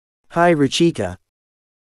Hi Ruchika.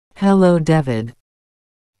 Hello David.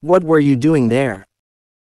 What were you doing there?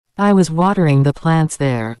 I was watering the plants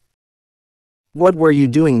there. What were you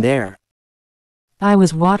doing there? I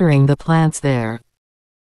was watering the plants there.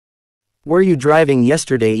 Were you driving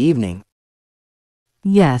yesterday evening?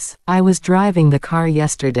 Yes, I was driving the car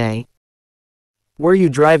yesterday. Were you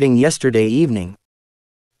driving yesterday evening?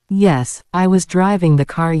 Yes, I was driving the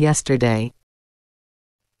car yesterday.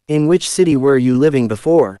 In which city were you living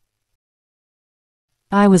before?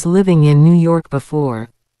 I was living in New York before.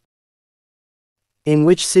 In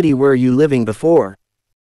which city were you living before?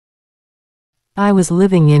 I was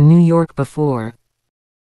living in New York before.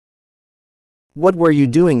 What were you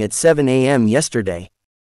doing at 7 a.m. yesterday?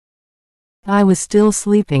 I was still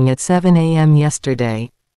sleeping at 7 a.m.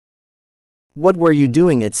 yesterday. What were you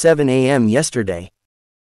doing at 7 a.m. yesterday?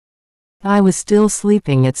 I was still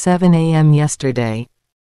sleeping at 7 a.m. yesterday.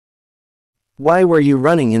 Why were you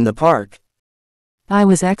running in the park? I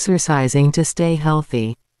was exercising to stay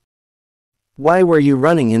healthy. Why were you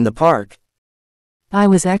running in the park? I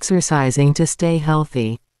was exercising to stay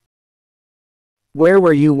healthy. Where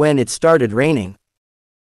were you when it started raining?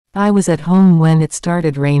 I was at home when it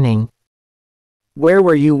started raining. Where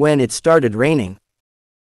were you when it started raining?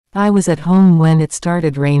 I was at home when it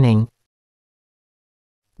started raining.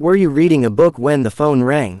 Were you reading a book when the phone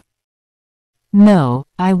rang? No,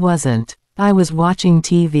 I wasn't. I was watching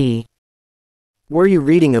TV. Were you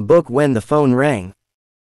reading a book when the phone rang?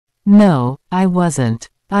 No, I wasn't.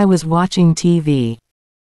 I was watching TV.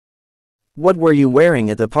 What were you wearing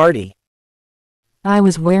at the party? I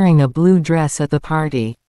was wearing a blue dress at the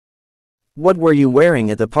party. What were you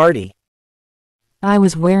wearing at the party? I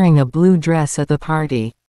was wearing a blue dress at the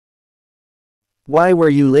party. Why were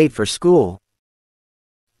you late for school?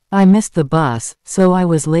 I missed the bus, so I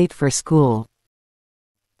was late for school.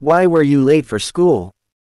 Why were you late for school?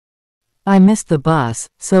 I missed the bus,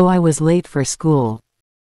 so I was late for school.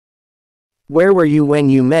 Where were you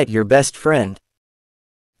when you met your best friend?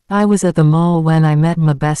 I was at the mall when I met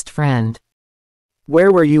my best friend.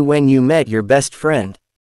 Where were you when you met your best friend?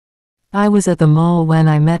 I was at the mall when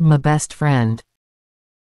I met my best friend.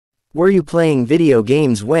 Were you playing video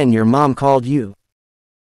games when your mom called you?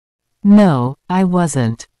 No, I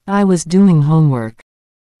wasn't. I was doing homework.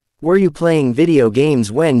 Were you playing video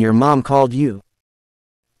games when your mom called you?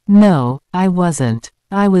 No, I wasn't.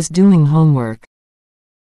 I was doing homework.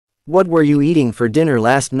 What were you eating for dinner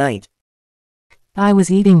last night? I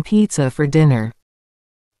was eating pizza for dinner.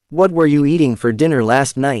 What were you eating for dinner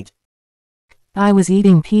last night? I was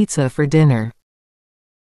eating pizza for dinner.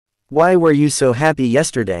 Why were you so happy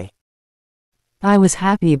yesterday? I was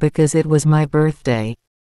happy because it was my birthday.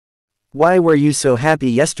 Why were you so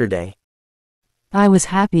happy yesterday? I was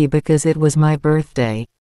happy because it was my birthday.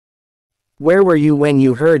 Where were you when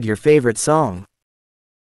you heard your favorite song?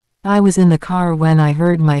 I was in the car when I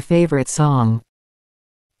heard my favorite song.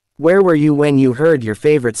 Where were you when you heard your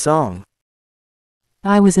favorite song?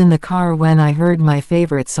 I was in the car when I heard my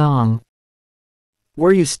favorite song.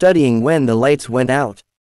 Were you studying when the lights went out?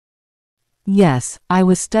 Yes, I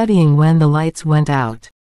was studying when the lights went out.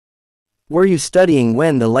 Were you studying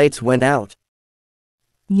when the lights went out?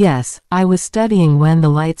 Yes, I was studying when the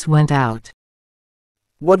lights went out.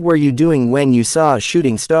 What were you doing when you saw a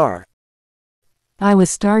shooting star? I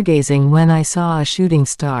was stargazing when I saw a shooting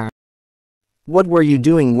star. What were you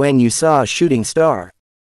doing when you saw a shooting star?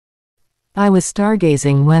 I was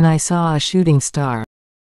stargazing when I saw a shooting star.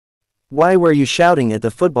 Why were you shouting at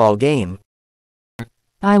the football game?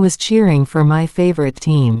 I was cheering for my favorite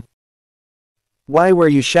team. Why were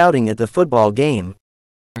you shouting at the football game?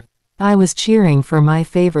 I was cheering for my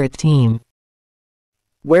favorite team.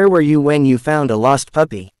 Where were you when you found a lost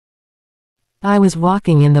puppy? I was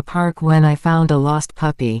walking in the park when I found a lost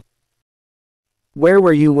puppy. Where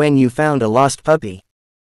were you when you found a lost puppy?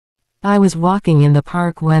 I was walking in the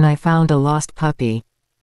park when I found a lost puppy.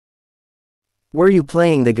 Were you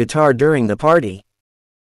playing the guitar during the party?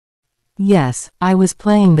 Yes, I was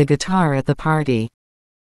playing the guitar at the party.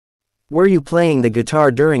 Were you playing the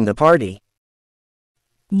guitar during the party?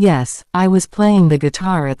 Yes, I was playing the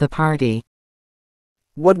guitar at the party.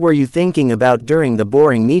 What were you thinking about during the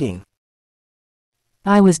boring meeting?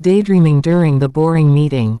 I was daydreaming during the boring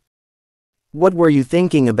meeting. What were you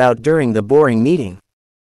thinking about during the boring meeting?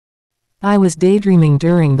 I was daydreaming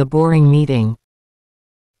during the boring meeting.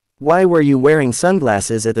 Why were you wearing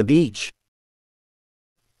sunglasses at the beach?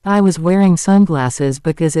 I was wearing sunglasses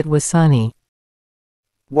because it was sunny.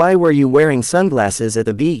 Why were you wearing sunglasses at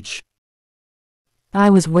the beach? I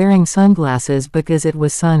was wearing sunglasses because it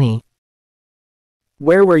was sunny.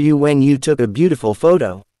 Where were you when you took a beautiful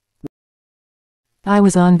photo? I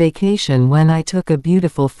was on vacation when I took a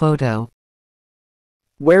beautiful photo.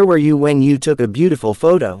 Where were you when you took a beautiful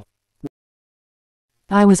photo?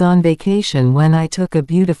 I was on vacation when I took a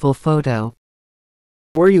beautiful photo.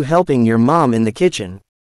 Were you helping your mom in the kitchen?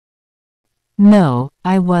 No,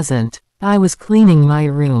 I wasn't. I was cleaning my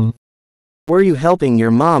room. Were you helping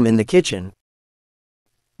your mom in the kitchen?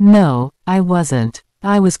 No, I wasn't.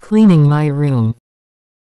 I was cleaning my room.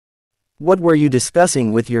 What were you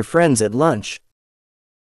discussing with your friends at lunch?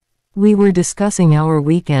 We were discussing our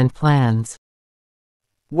weekend plans.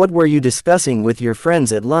 What were you discussing with your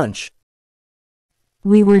friends at lunch?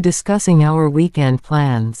 We were discussing our weekend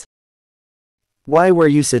plans. Why were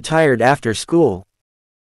you so tired after school?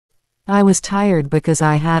 I was tired because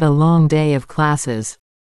I had a long day of classes.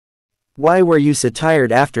 Why were you so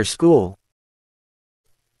tired after school?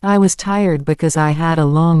 I was tired because I had a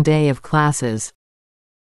long day of classes.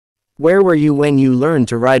 Where were you when you learned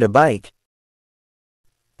to ride a bike?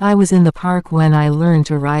 I was in the park when I learned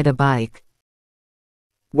to ride a bike.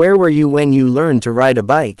 Where were you when you learned to ride a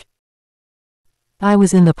bike? I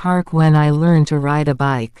was in the park when I learned to ride a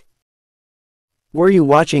bike. Were you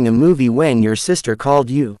watching a movie when your sister called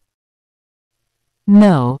you?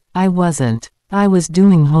 No, I wasn't. I was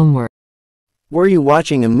doing homework. Were you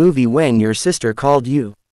watching a movie when your sister called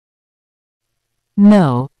you?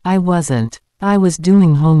 No, I wasn't. I was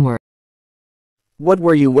doing homework. What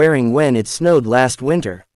were you wearing when it snowed last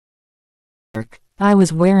winter? I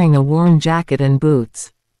was wearing a warm jacket and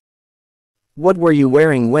boots. What were you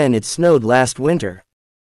wearing when it snowed last winter?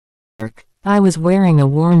 I was wearing a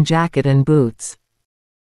warm jacket and boots.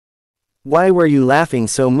 Why were you laughing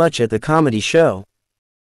so much at the comedy show?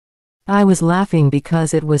 I was laughing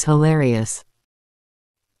because it was hilarious.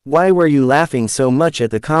 Why were you laughing so much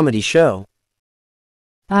at the comedy show?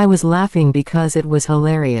 I was laughing because it was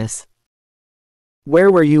hilarious.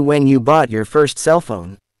 Where were you when you bought your first cell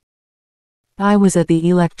phone? I was at the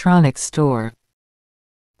electronics store.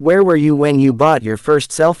 Where were you when you bought your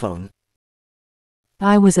first cell phone?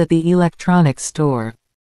 I was at the electronics store.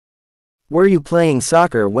 Were you playing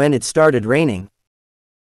soccer when it started raining?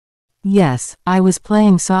 Yes, I was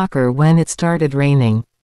playing soccer when it started raining.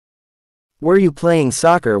 Were you playing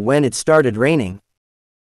soccer when it started raining?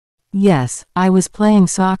 Yes, I was playing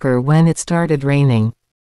soccer when it started raining.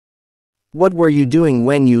 What were you doing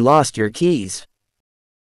when you lost your keys?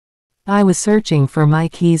 I was searching for my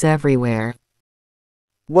keys everywhere.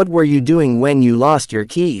 What were you doing when you lost your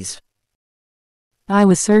keys? I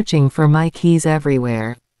was searching for my keys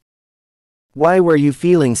everywhere. Why were you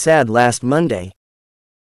feeling sad last Monday?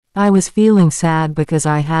 I was feeling sad because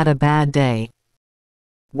I had a bad day.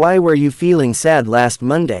 Why were you feeling sad last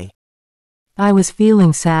Monday? I was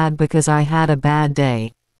feeling sad because I had a bad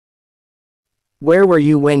day. Where were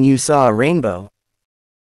you when you saw a rainbow?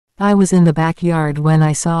 I was in the backyard when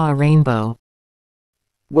I saw a rainbow.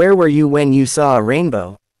 Where were you when you saw a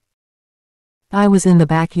rainbow? I was in the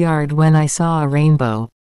backyard when I saw a rainbow.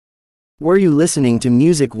 Were you listening to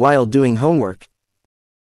music while doing homework?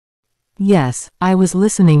 Yes, I was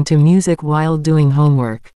listening to music while doing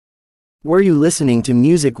homework. Were you listening to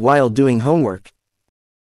music while doing homework?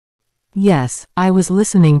 Yes, I was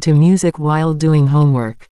listening to music while doing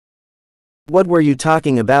homework. What were you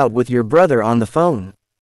talking about with your brother on the phone?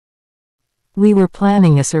 We were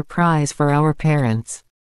planning a surprise for our parents.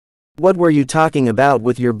 What were you talking about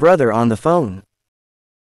with your brother on the phone?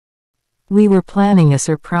 We were planning a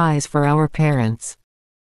surprise for our parents.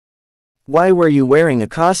 Why were you wearing a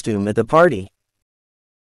costume at the party?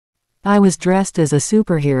 I was dressed as a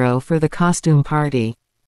superhero for the costume party.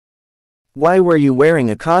 Why were you wearing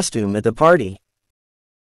a costume at the party?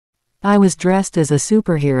 I was dressed as a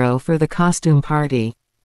superhero for the costume party.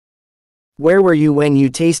 Where were you when you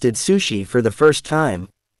tasted sushi for the first time?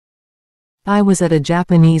 I was at a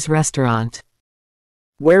Japanese restaurant.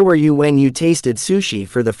 Where were you when you tasted sushi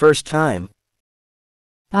for the first time?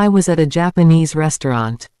 I was at a Japanese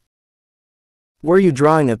restaurant. Were you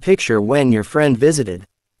drawing a picture when your friend visited?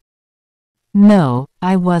 No,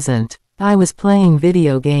 I wasn't. I was playing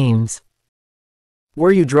video games.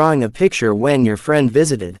 Were you drawing a picture when your friend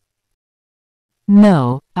visited?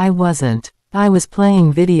 No, I wasn't. I was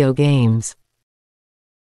playing video games.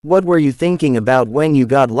 What were you thinking about when you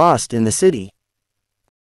got lost in the city?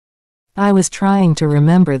 I was trying to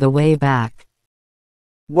remember the way back.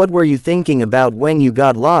 What were you thinking about when you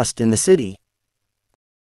got lost in the city?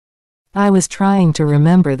 I was trying to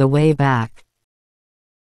remember the way back.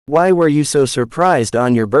 Why were you so surprised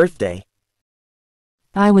on your birthday?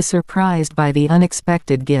 I was surprised by the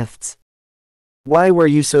unexpected gifts. Why were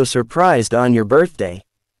you so surprised on your birthday?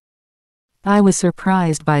 I was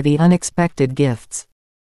surprised by the unexpected gifts.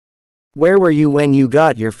 Where were you when you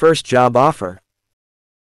got your first job offer?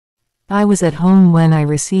 I was at home when I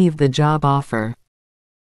received the job offer.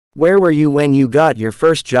 Where were you when you got your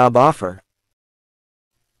first job offer?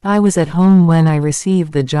 I was at home when I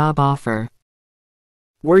received the job offer.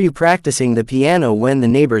 Were you practicing the piano when the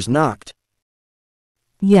neighbors knocked?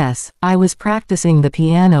 Yes, I was practicing the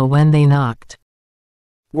piano when they knocked.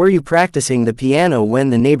 Were you practicing the piano when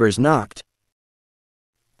the neighbors knocked?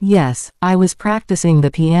 Yes, I was practicing the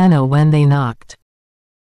piano when they knocked.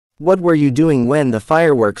 What were you doing when the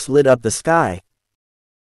fireworks lit up the sky?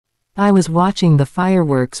 I was watching the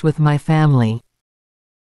fireworks with my family.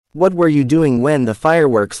 What were you doing when the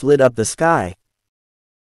fireworks lit up the sky?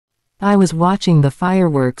 I was watching the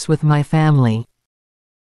fireworks with my family.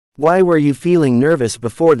 Why were you feeling nervous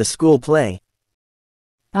before the school play?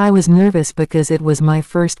 I was nervous because it was my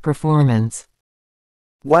first performance.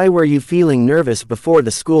 Why were you feeling nervous before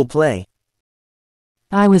the school play?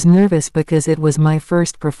 I was nervous because it was my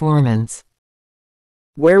first performance.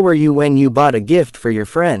 Where were you when you bought a gift for your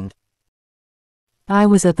friend? I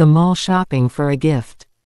was at the mall shopping for a gift.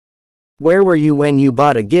 Where were you when you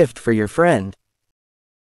bought a gift for your friend?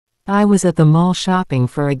 I was at the mall shopping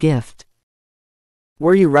for a gift.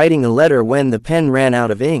 Were you writing a letter when the pen ran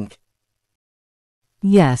out of ink?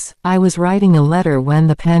 Yes, I was writing a letter when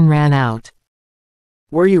the pen ran out.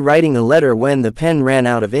 Were you writing a letter when the pen ran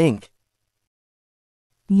out of ink?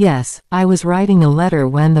 Yes, I was writing a letter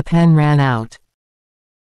when the pen ran out.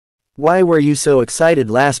 Why were you so excited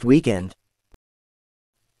last weekend?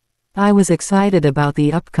 I was excited about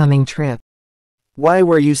the upcoming trip. Why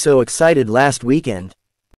were you so excited last weekend?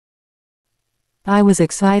 I was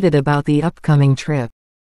excited about the upcoming trip.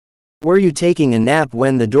 Were you taking a nap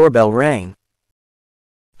when the doorbell rang?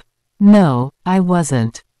 No, I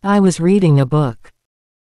wasn't. I was reading a book.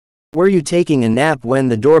 Were you taking a nap when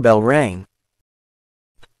the doorbell rang?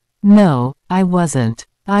 No, I wasn't.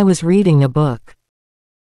 I was reading a book.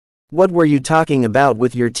 What were you talking about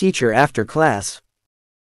with your teacher after class?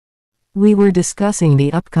 We were discussing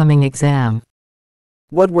the upcoming exam.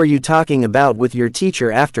 What were you talking about with your teacher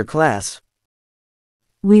after class?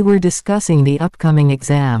 We were discussing the upcoming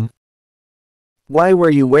exam. Why were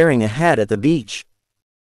you wearing a hat at the beach?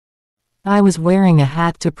 I was wearing a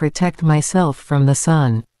hat to protect myself from the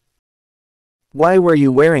sun. Why were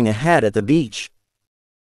you wearing a hat at the beach?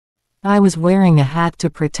 I was wearing a hat to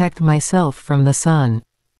protect myself from the sun.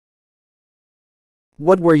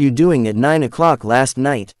 What were you doing at 9 o'clock last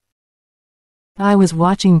night? I was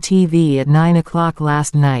watching TV at 9 o'clock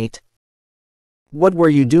last night. What were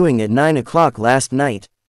you doing at 9 o'clock last night?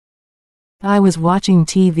 I was watching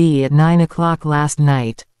TV at 9 o'clock last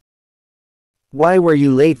night. Why were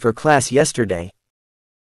you late for class yesterday?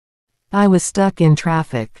 I was stuck in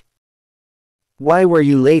traffic. Why were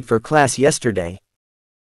you late for class yesterday?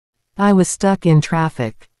 I was stuck in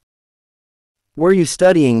traffic. Were you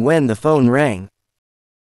studying when the phone rang?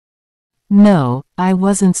 No, I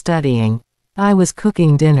wasn't studying. I was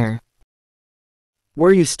cooking dinner.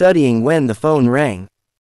 Were you studying when the phone rang?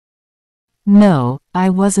 No, I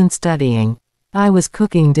wasn't studying. I was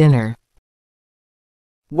cooking dinner.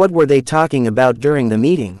 What were they talking about during the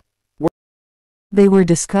meeting? They were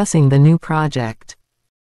discussing the new project.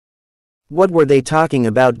 What were they talking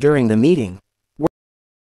about during the meeting?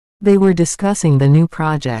 They were discussing the new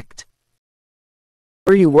project.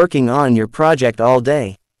 Were you working on your project all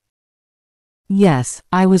day? Yes,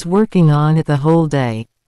 I was working on it the whole day.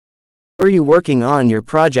 Were you working on your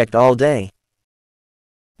project all day?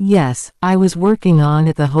 Yes, I was working on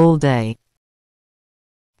it the whole day.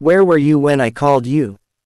 Where were you when I called you?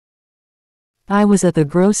 I was at the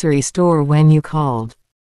grocery store when you called.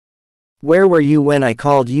 Where were you when I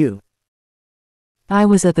called you? I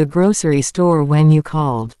was at the grocery store when you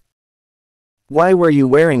called. Why were you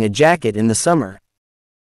wearing a jacket in the summer?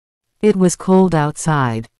 It was cold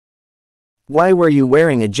outside. Why were you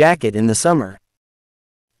wearing a jacket in the summer?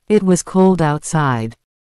 It was cold outside.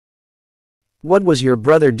 What was your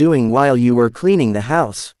brother doing while you were cleaning the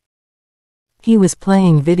house? He was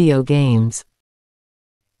playing video games.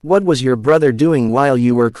 What was your brother doing while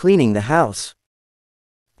you were cleaning the house?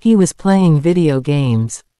 He was playing video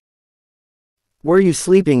games. Were you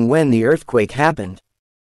sleeping when the earthquake happened?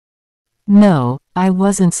 No, I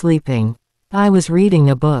wasn't sleeping. I was reading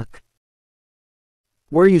a book.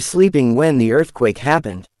 Were you sleeping when the earthquake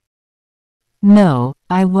happened? No,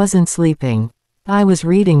 I wasn't sleeping. I was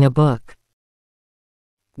reading a book.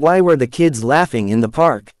 Why were the kids laughing in the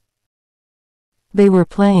park? They were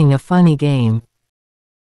playing a funny game.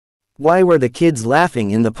 Why were the kids laughing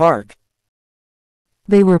in the park?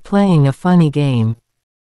 They were playing a funny game.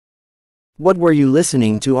 What were you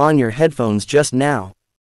listening to on your headphones just now?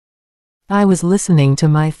 I was listening to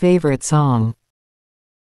my favorite song.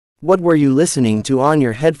 What were you listening to on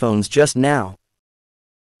your headphones just now?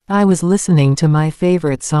 I was listening to my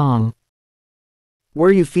favorite song.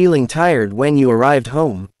 Were you feeling tired when you arrived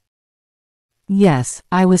home? Yes,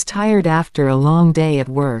 I was tired after a long day at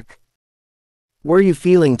work. Were you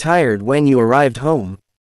feeling tired when you arrived home?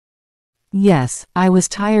 Yes, I was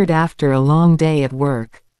tired after a long day at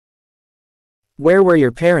work. Where were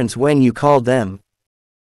your parents when you called them?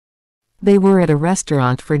 They were at a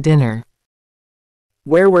restaurant for dinner.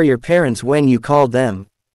 Where were your parents when you called them?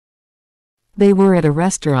 They were at a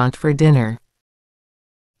restaurant for dinner.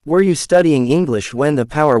 Were you studying English when the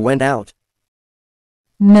power went out?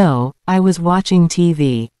 No, I was watching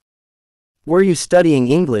TV. Were you studying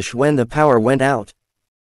English when the power went out?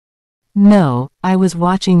 No, I was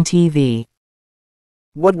watching TV.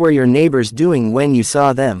 What were your neighbors doing when you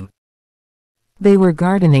saw them? They were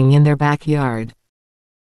gardening in their backyard.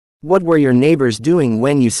 What were your neighbors doing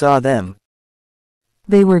when you saw them?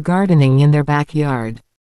 They were gardening in their backyard.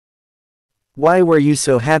 Why were you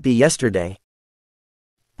so happy yesterday?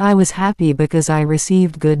 I was happy because I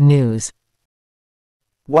received good news.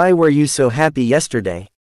 Why were you so happy yesterday?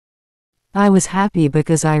 I was happy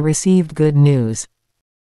because I received good news.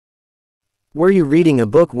 Were you reading a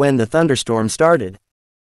book when the thunderstorm started?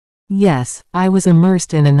 Yes, I was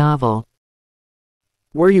immersed in a novel.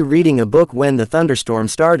 Were you reading a book when the thunderstorm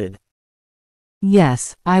started?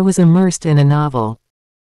 Yes, I was immersed in a novel.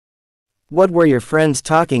 What were your friends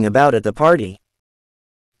talking about at the party?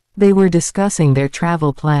 They were discussing their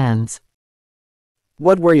travel plans.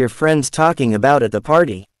 What were your friends talking about at the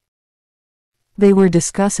party? They were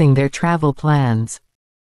discussing their travel plans.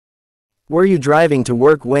 Were you driving to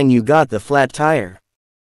work when you got the flat tire?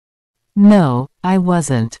 No, I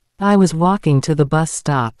wasn't. I was walking to the bus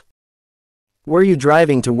stop. Were you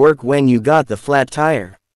driving to work when you got the flat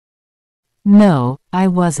tire? No, I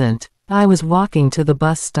wasn't. I was walking to the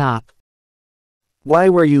bus stop. Why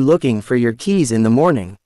were you looking for your keys in the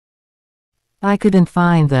morning? I couldn't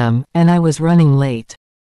find them, and I was running late.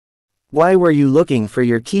 Why were you looking for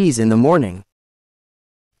your keys in the morning?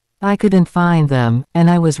 I couldn't find them, and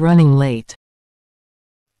I was running late.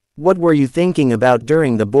 What were you thinking about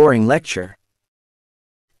during the boring lecture?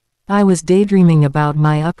 I was daydreaming about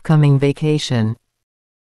my upcoming vacation.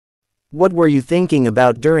 What were you thinking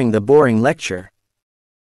about during the boring lecture?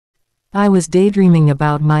 I was daydreaming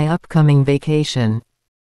about my upcoming vacation.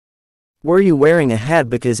 Were you wearing a hat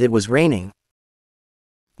because it was raining?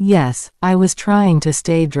 Yes, I was trying to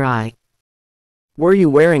stay dry. Were you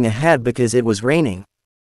wearing a hat because it was raining?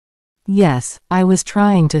 Yes, I was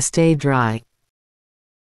trying to stay dry.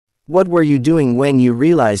 What were you doing when you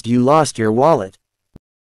realized you lost your wallet?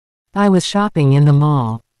 I was shopping in the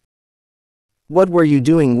mall. What were you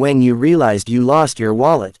doing when you realized you lost your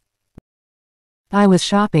wallet? I was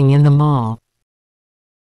shopping in the mall.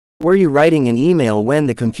 Were you writing an email when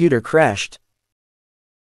the computer crashed?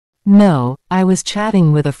 No, I was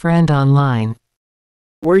chatting with a friend online.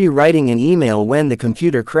 Were you writing an email when the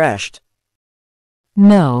computer crashed?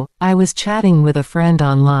 No, I was chatting with a friend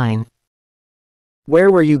online. Where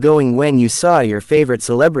were you going when you saw your favorite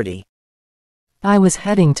celebrity? I was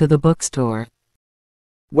heading to the bookstore.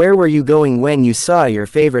 Where were you going when you saw your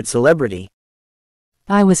favorite celebrity?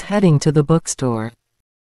 I was heading to the bookstore.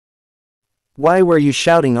 Why were you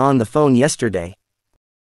shouting on the phone yesterday?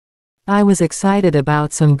 I was excited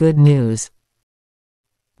about some good news.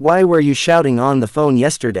 Why were you shouting on the phone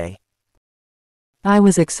yesterday? I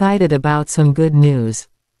was excited about some good news.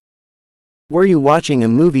 Were you watching a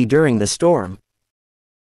movie during the storm?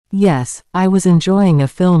 Yes, I was enjoying a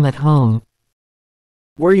film at home.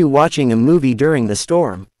 Were you watching a movie during the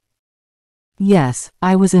storm? Yes,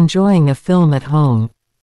 I was enjoying a film at home.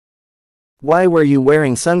 Why were you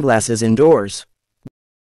wearing sunglasses indoors?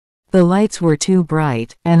 The lights were too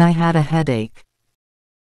bright, and I had a headache.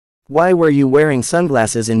 Why were you wearing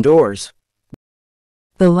sunglasses indoors?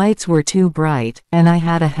 The lights were too bright, and I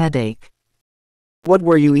had a headache. What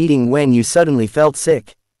were you eating when you suddenly felt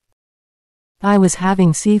sick? I was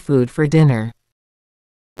having seafood for dinner.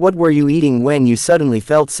 What were you eating when you suddenly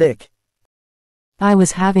felt sick? I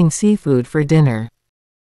was having seafood for dinner.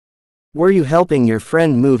 Were you helping your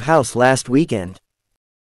friend move house last weekend?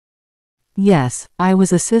 Yes, I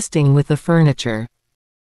was assisting with the furniture.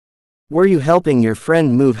 Were you helping your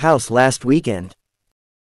friend move house last weekend?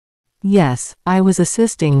 Yes, I was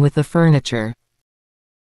assisting with the furniture.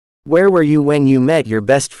 Where were you when you met your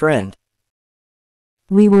best friend?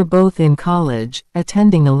 We were both in college,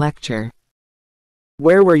 attending a lecture.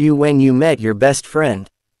 Where were you when you met your best friend?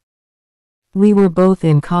 We were both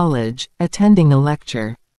in college, attending a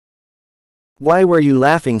lecture. Why were you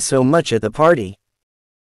laughing so much at the party?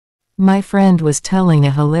 My friend was telling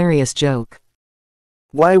a hilarious joke.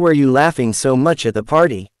 Why were you laughing so much at the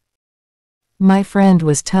party? My friend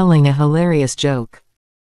was telling a hilarious joke.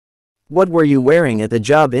 What were you wearing at the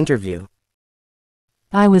job interview?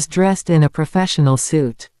 I was dressed in a professional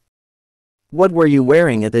suit. What were you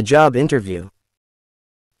wearing at the job interview?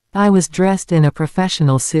 I was dressed in a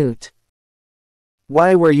professional suit.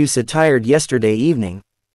 Why were you so tired yesterday evening?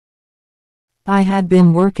 I had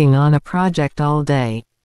been working on a project all day.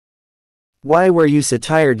 Why were you so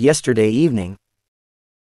tired yesterday evening?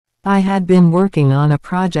 I had been working on a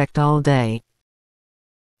project all day.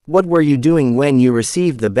 What were you doing when you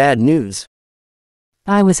received the bad news?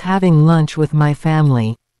 I was having lunch with my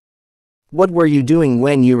family. What were you doing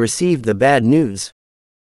when you received the bad news?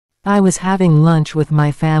 I was having lunch with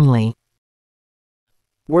my family.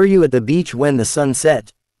 Were you at the beach when the sun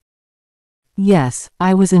set? Yes,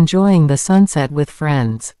 I was enjoying the sunset with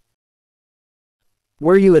friends.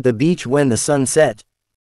 Were you at the beach when the sun set?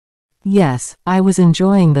 Yes, I was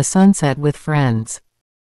enjoying the sunset with friends.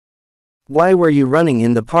 Why were you running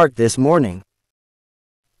in the park this morning?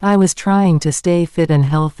 I was trying to stay fit and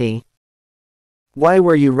healthy. Why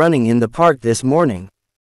were you running in the park this morning?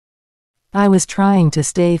 I was trying to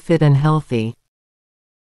stay fit and healthy.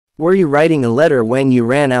 Were you writing a letter when you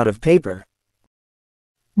ran out of paper?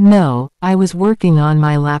 No, I was working on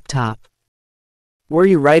my laptop. Were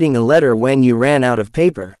you writing a letter when you ran out of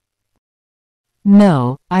paper?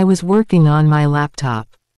 No, I was working on my laptop.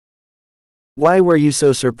 Why were you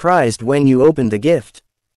so surprised when you opened the gift?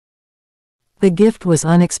 The gift was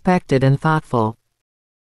unexpected and thoughtful.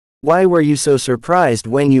 Why were you so surprised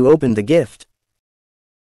when you opened the gift?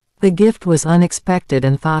 The gift was unexpected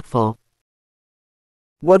and thoughtful.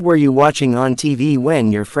 What were you watching on TV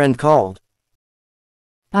when your friend called?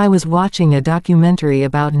 I was watching a documentary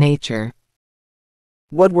about nature.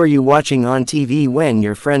 What were you watching on TV when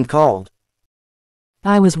your friend called?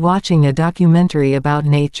 I was watching a documentary about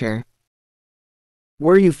nature.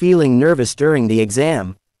 Were you feeling nervous during the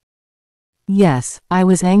exam? Yes, I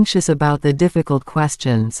was anxious about the difficult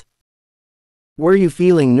questions. Were you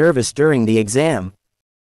feeling nervous during the exam?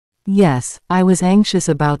 Yes, I was anxious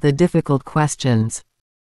about the difficult questions.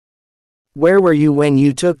 Where were you when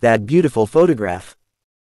you took that beautiful photograph?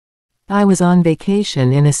 I was on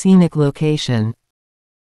vacation in a scenic location.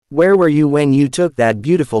 Where were you when you took that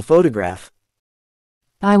beautiful photograph?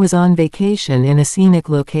 I was on vacation in a scenic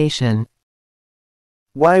location.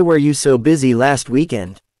 Why were you so busy last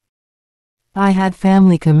weekend? I had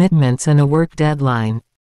family commitments and a work deadline.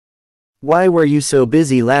 Why were you so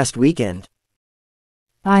busy last weekend?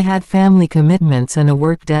 I had family commitments and a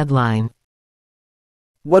work deadline.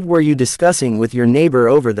 What were you discussing with your neighbor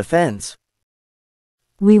over the fence?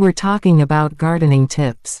 We were talking about gardening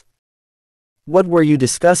tips. What were you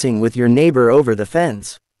discussing with your neighbor over the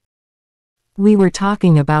fence? We were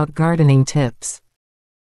talking about gardening tips.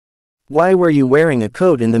 Why were you wearing a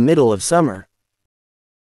coat in the middle of summer?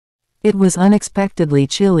 It was unexpectedly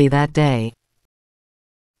chilly that day.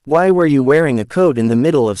 Why were you wearing a coat in the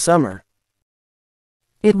middle of summer?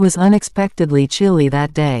 It was unexpectedly chilly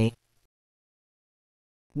that day.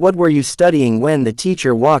 What were you studying when the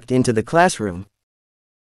teacher walked into the classroom?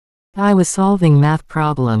 I was solving math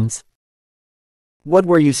problems. What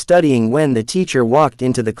were you studying when the teacher walked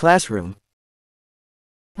into the classroom?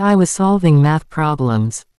 I was solving math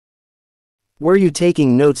problems. Were you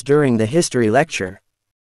taking notes during the history lecture?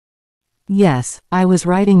 Yes, I was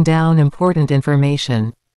writing down important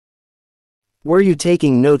information. Were you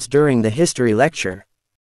taking notes during the history lecture?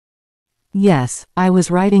 Yes, I was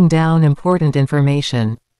writing down important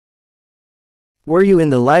information. Were you in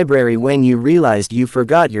the library when you realized you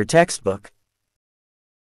forgot your textbook?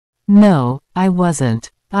 No, I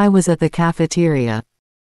wasn't. I was at the cafeteria.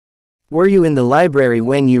 Were you in the library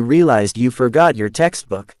when you realized you forgot your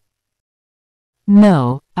textbook?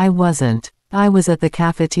 No, I wasn't. I was at the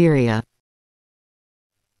cafeteria.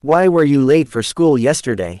 Why were you late for school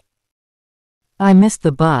yesterday? I missed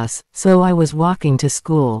the bus, so I was walking to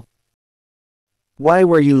school. Why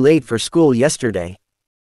were you late for school yesterday?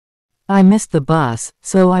 I missed the bus,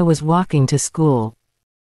 so I was walking to school.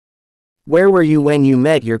 Where were you when you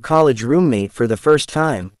met your college roommate for the first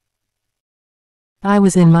time? I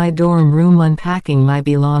was in my dorm room unpacking my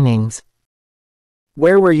belongings.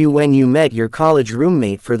 Where were you when you met your college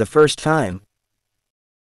roommate for the first time?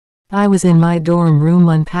 I was in my dorm room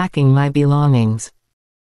unpacking my belongings.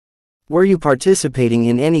 Were you participating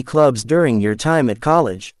in any clubs during your time at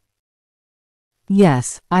college?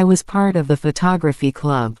 Yes, I was part of the photography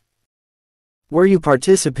club. Were you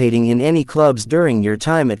participating in any clubs during your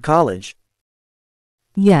time at college?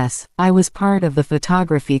 Yes, I was part of the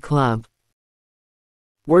photography club.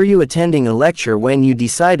 Were you attending a lecture when you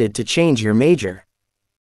decided to change your major?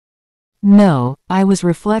 No, I was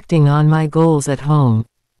reflecting on my goals at home.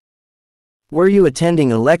 Were you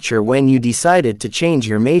attending a lecture when you decided to change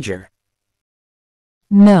your major?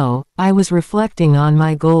 No, I was reflecting on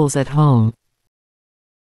my goals at home.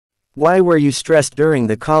 Why were you stressed during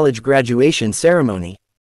the college graduation ceremony?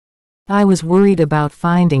 I was worried about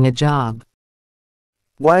finding a job.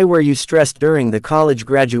 Why were you stressed during the college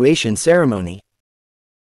graduation ceremony?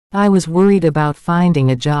 I was worried about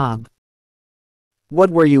finding a job.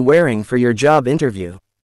 What were you wearing for your job interview?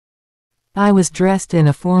 I was dressed in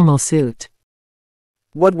a formal suit.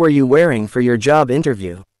 What were you wearing for your job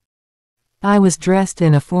interview? I was dressed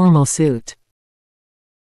in a formal suit.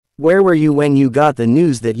 Where were you when you got the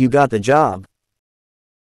news that you got the job?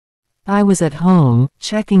 I was at home,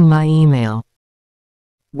 checking my email.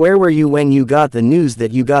 Where were you when you got the news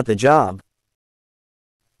that you got the job?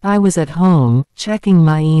 I was at home, checking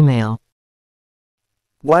my email.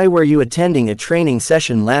 Why were you attending a training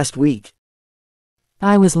session last week?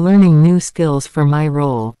 I was learning new skills for my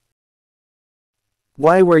role.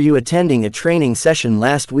 Why were you attending a training session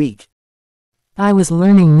last week? I was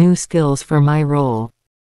learning new skills for my role.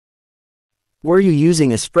 Were you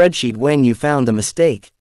using a spreadsheet when you found a mistake?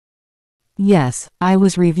 Yes, I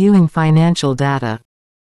was reviewing financial data.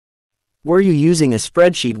 Were you using a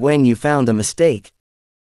spreadsheet when you found a mistake?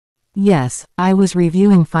 Yes, I was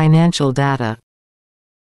reviewing financial data.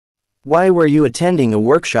 Why were you attending a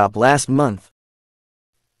workshop last month?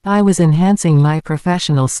 I was enhancing my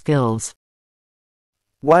professional skills.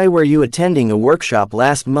 Why were you attending a workshop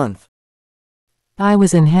last month? I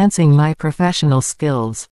was enhancing my professional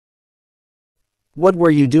skills. What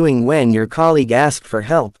were you doing when your colleague asked for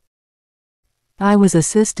help? I was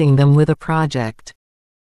assisting them with a project.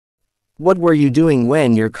 What were you doing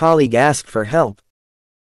when your colleague asked for help?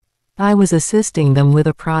 I was assisting them with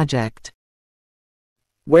a project.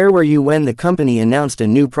 Where were you when the company announced a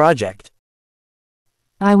new project?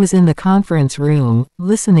 I was in the conference room,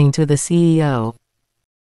 listening to the CEO.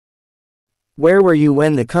 Where were you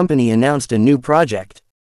when the company announced a new project?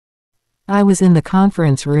 I was in the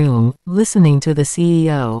conference room, listening to the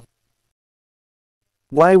CEO.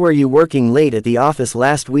 Why were you working late at the office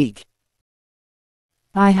last week?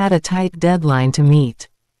 I had a tight deadline to meet.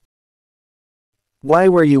 Why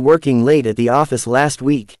were you working late at the office last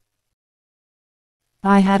week?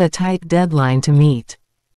 I had a tight deadline to meet.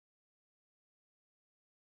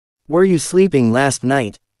 Were you sleeping last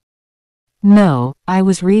night? No, I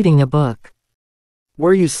was reading a book.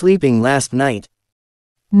 Were you sleeping last night?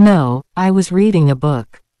 No, I was reading a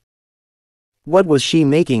book. What was she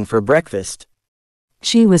making for breakfast?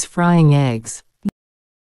 She was frying eggs.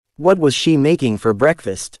 What was she making for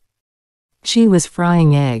breakfast? She was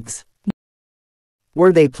frying eggs.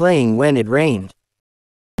 Were they playing when it rained?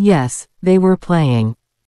 Yes, they were playing.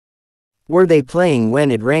 Were they playing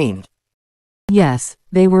when it rained? Yes,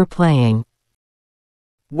 they were playing.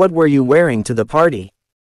 What were you wearing to the party?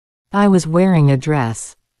 I was wearing a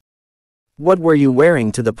dress. What were you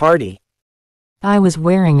wearing to the party? I was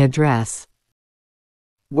wearing a dress.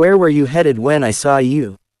 Where were you headed when I saw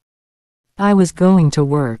you? I was going to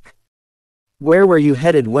work. Where were you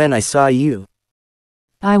headed when I saw you?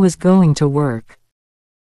 I was going to work.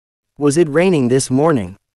 Was it raining this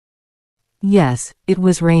morning? Yes, it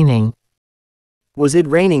was raining. Was it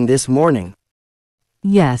raining this morning?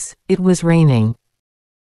 Yes, it was raining.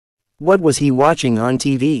 What was he watching on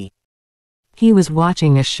TV? He was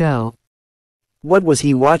watching a show. What was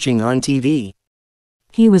he watching on TV?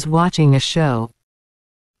 He was watching a show.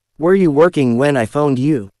 Were you working when I phoned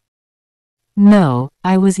you? No,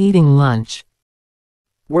 I was eating lunch.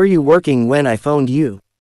 Were you working when I phoned you?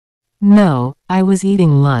 No, I was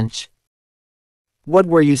eating lunch. What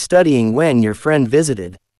were you studying when your friend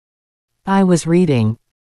visited? I was reading.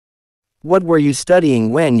 What were you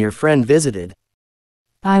studying when your friend visited?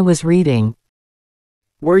 I was reading.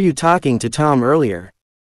 Were you talking to Tom earlier?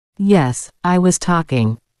 Yes, I was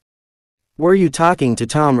talking. Were you talking to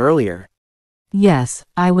Tom earlier? Yes,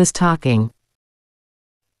 I was talking.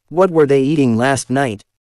 What were they eating last night?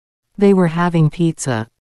 They were having pizza.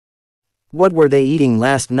 What were they eating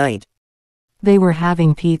last night? They were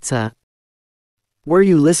having pizza. Were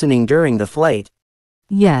you listening during the flight?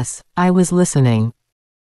 Yes, I was listening.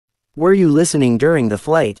 Were you listening during the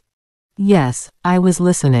flight? Yes, I was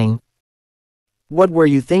listening. What were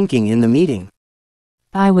you thinking in the meeting?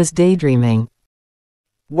 I was daydreaming.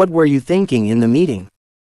 What were you thinking in the meeting?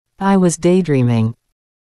 I was daydreaming.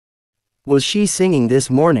 Was she singing this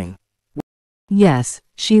morning? Yes,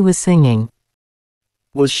 she was singing.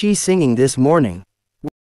 Was she singing this morning?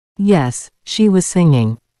 Yes, she was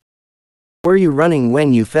singing. Were you running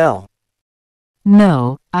when you fell?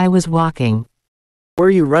 No, I was walking.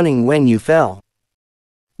 Were you running when you fell?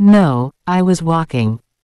 No, I was walking.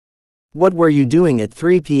 What were you doing at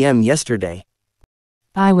 3 p.m. yesterday?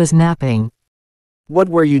 I was napping. What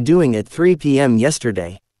were you doing at 3 p.m.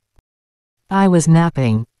 yesterday? I was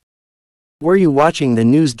napping. Were you watching the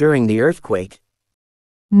news during the earthquake?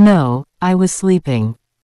 No, I was sleeping.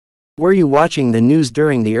 Were you watching the news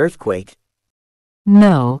during the earthquake?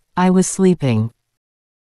 No, I was sleeping.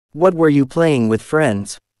 What were you playing with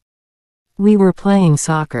friends? We were playing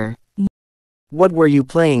soccer. What were you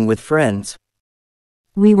playing with friends?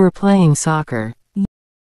 We were playing soccer.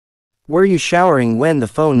 Were you showering when the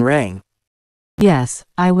phone rang? Yes,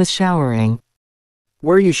 I was showering.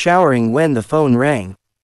 Were you showering when the phone rang?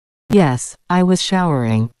 Yes, I was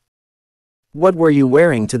showering. What were you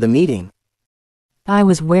wearing to the meeting? I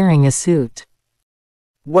was wearing a suit.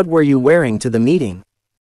 What were you wearing to the meeting?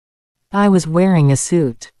 I was wearing a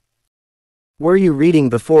suit. Were you reading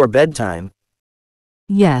before bedtime?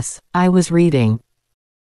 Yes, I was reading.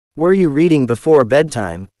 Were you reading before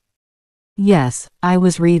bedtime? Yes, I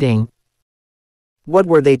was reading. What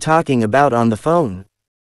were they talking about on the phone?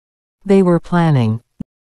 They were planning.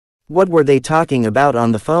 What were they talking about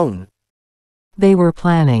on the phone? They were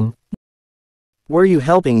planning. Were you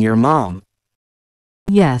helping your mom?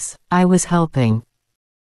 Yes, I was helping.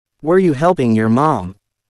 Were you helping your mom?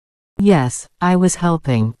 Yes, I was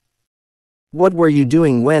helping. What were you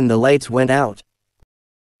doing when the lights went out?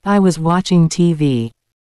 I was watching TV.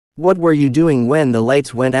 What were you doing when the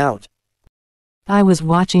lights went out? I was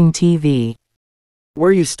watching TV.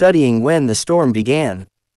 Were you studying when the storm began?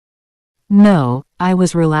 No, I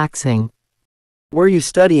was relaxing. Were you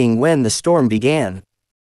studying when the storm began?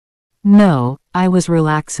 No, I was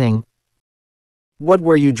relaxing. What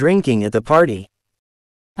were you drinking at the party?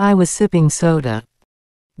 I was sipping soda.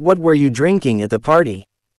 What were you drinking at the party?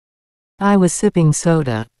 I was sipping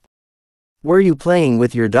soda. Were you playing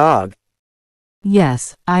with your dog?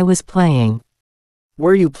 Yes, I was playing.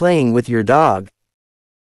 Were you playing with your dog?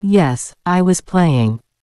 Yes, I was playing.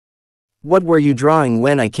 What were you drawing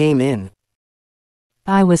when I came in?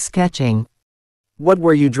 I was sketching. What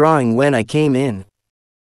were you drawing when I came in?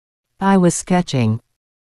 I was sketching.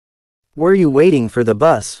 Were you waiting for the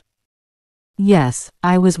bus? Yes,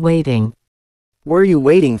 I was waiting. Were you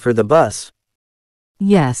waiting for the bus?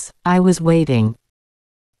 Yes, I was waiting.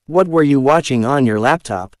 What were you watching on your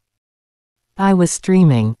laptop? I was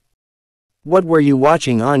streaming. What were you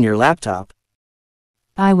watching on your laptop?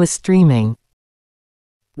 I was streaming.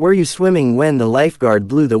 Were you swimming when the lifeguard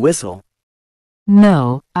blew the whistle?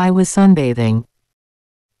 No, I was sunbathing.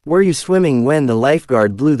 Were you swimming when the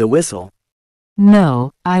lifeguard blew the whistle?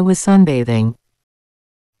 No, I was sunbathing.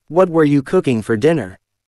 What were you cooking for dinner?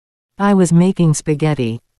 I was making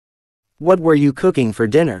spaghetti. What were you cooking for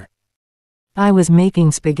dinner? I was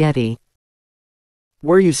making spaghetti.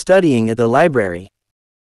 Were you studying at the library?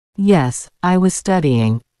 Yes, I was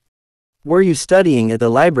studying. Were you studying at the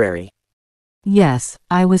library? Yes,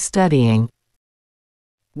 I was studying.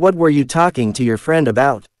 What were you talking to your friend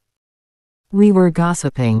about? We were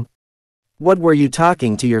gossiping. What were you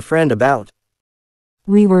talking to your friend about?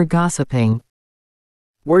 We were gossiping.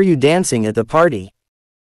 Were you dancing at the party?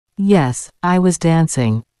 Yes, I was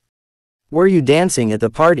dancing. Were you dancing at the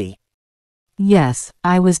party? Yes,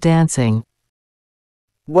 I was dancing.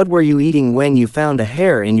 What were you eating when you found a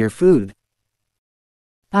hair in your food?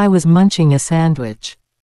 I was munching a sandwich.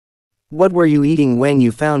 What were you eating when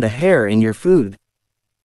you found a hair in your food?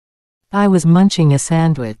 I was munching a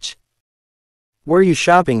sandwich. Were you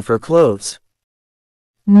shopping for clothes?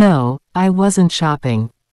 No, I wasn't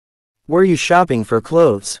shopping. Were you shopping for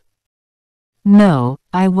clothes? No,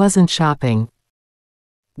 I wasn't shopping.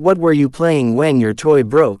 What were you playing when your toy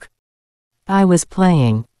broke? I was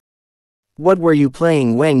playing. What were you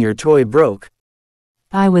playing when your toy broke?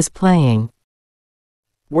 I was playing.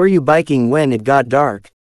 Were you biking when it got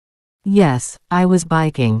dark? Yes, I was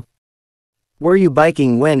biking. Were you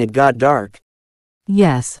biking when it got dark?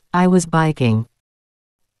 Yes, I was biking.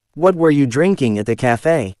 What were you drinking at the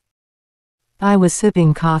cafe? I was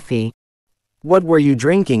sipping coffee. What were you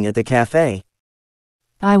drinking at the cafe?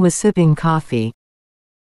 I was sipping coffee.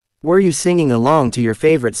 Were you singing along to your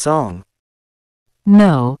favorite song?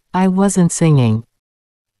 No, I wasn't singing.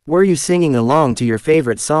 Were you singing along to your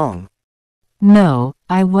favorite song? No,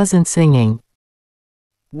 I wasn't singing.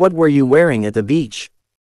 What were you wearing at the beach?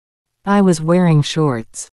 I was wearing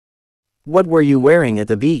shorts. What were you wearing at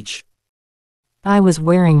the beach? I was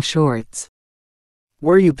wearing shorts.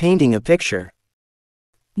 Were you painting a picture?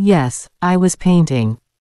 Yes, I was painting.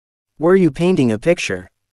 Were you painting a picture?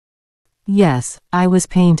 Yes, I was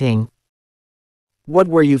painting. What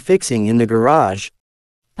were you fixing in the garage?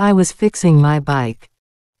 I was fixing my bike.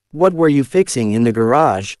 What were you fixing in the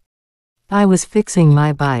garage? I was fixing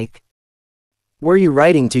my bike. Were you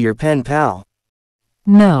writing to your pen pal?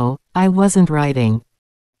 No, I wasn't writing.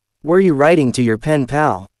 Were you writing to your pen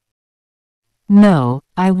pal? No,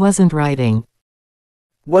 I wasn't writing.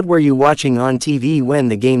 What were you watching on TV when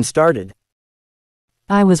the game started?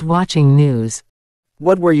 I was watching news.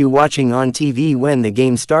 What were you watching on TV when the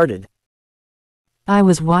game started? I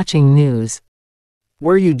was watching news.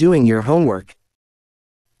 Were you doing your homework?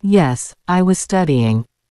 Yes, I was studying.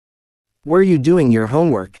 Were you doing your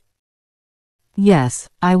homework? Yes,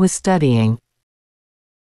 I was studying.